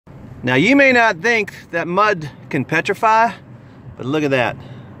Now you may not think that mud can petrify, but look at that.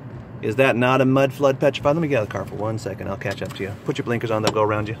 Is that not a mud flood petrified? Let me get out of the car for 1 second. I'll catch up to you. Put your blinkers on, they'll go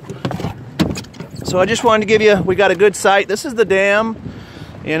around you. So I just wanted to give you, we got a good site. This is the dam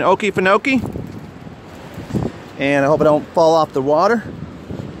in Okefenokee. And I hope I don't fall off the water.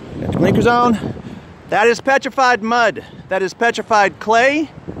 Got your blinkers on. That is petrified mud. That is petrified clay.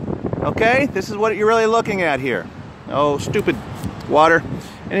 Okay, this is what you're really looking at here. Oh, stupid water.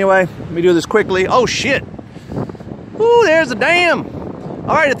 Anyway, let me do this quickly. Oh shit. Ooh, there's the dam.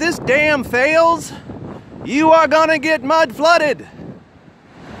 All right, if this dam fails, you are gonna get mud flooded.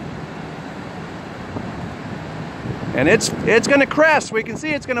 And it's gonna crest. We can see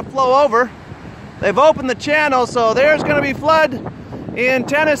it's gonna flow over. They've opened the channel, so there's gonna be flood in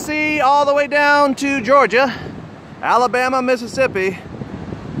Tennessee all the way down to Georgia, Alabama, Mississippi.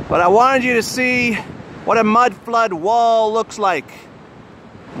 But I wanted you to see what a mud flood wall looks like.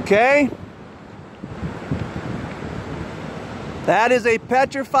 Okay? That is a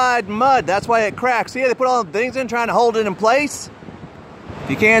petrified mud. That's why it cracks. See, they put all the things in trying to hold it in place. If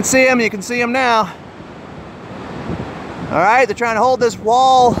you can't see them, you can see them now. All right, they're trying to hold this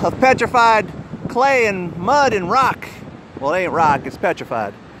wall of petrified clay and mud and rock. Well, it ain't rock, it's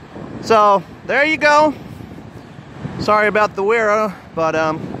petrified. So, there you go. Sorry about the wear, but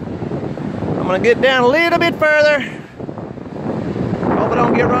I'm gonna get down a little bit further. Hope I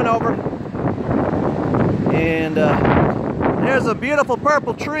don't get run over. And there's a beautiful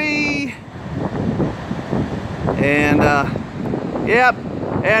purple tree. And yep,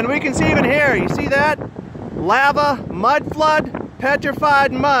 and we can see even here, you see that? Lava, mud flood,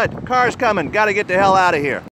 petrified mud. Car's coming, gotta get the hell out of here.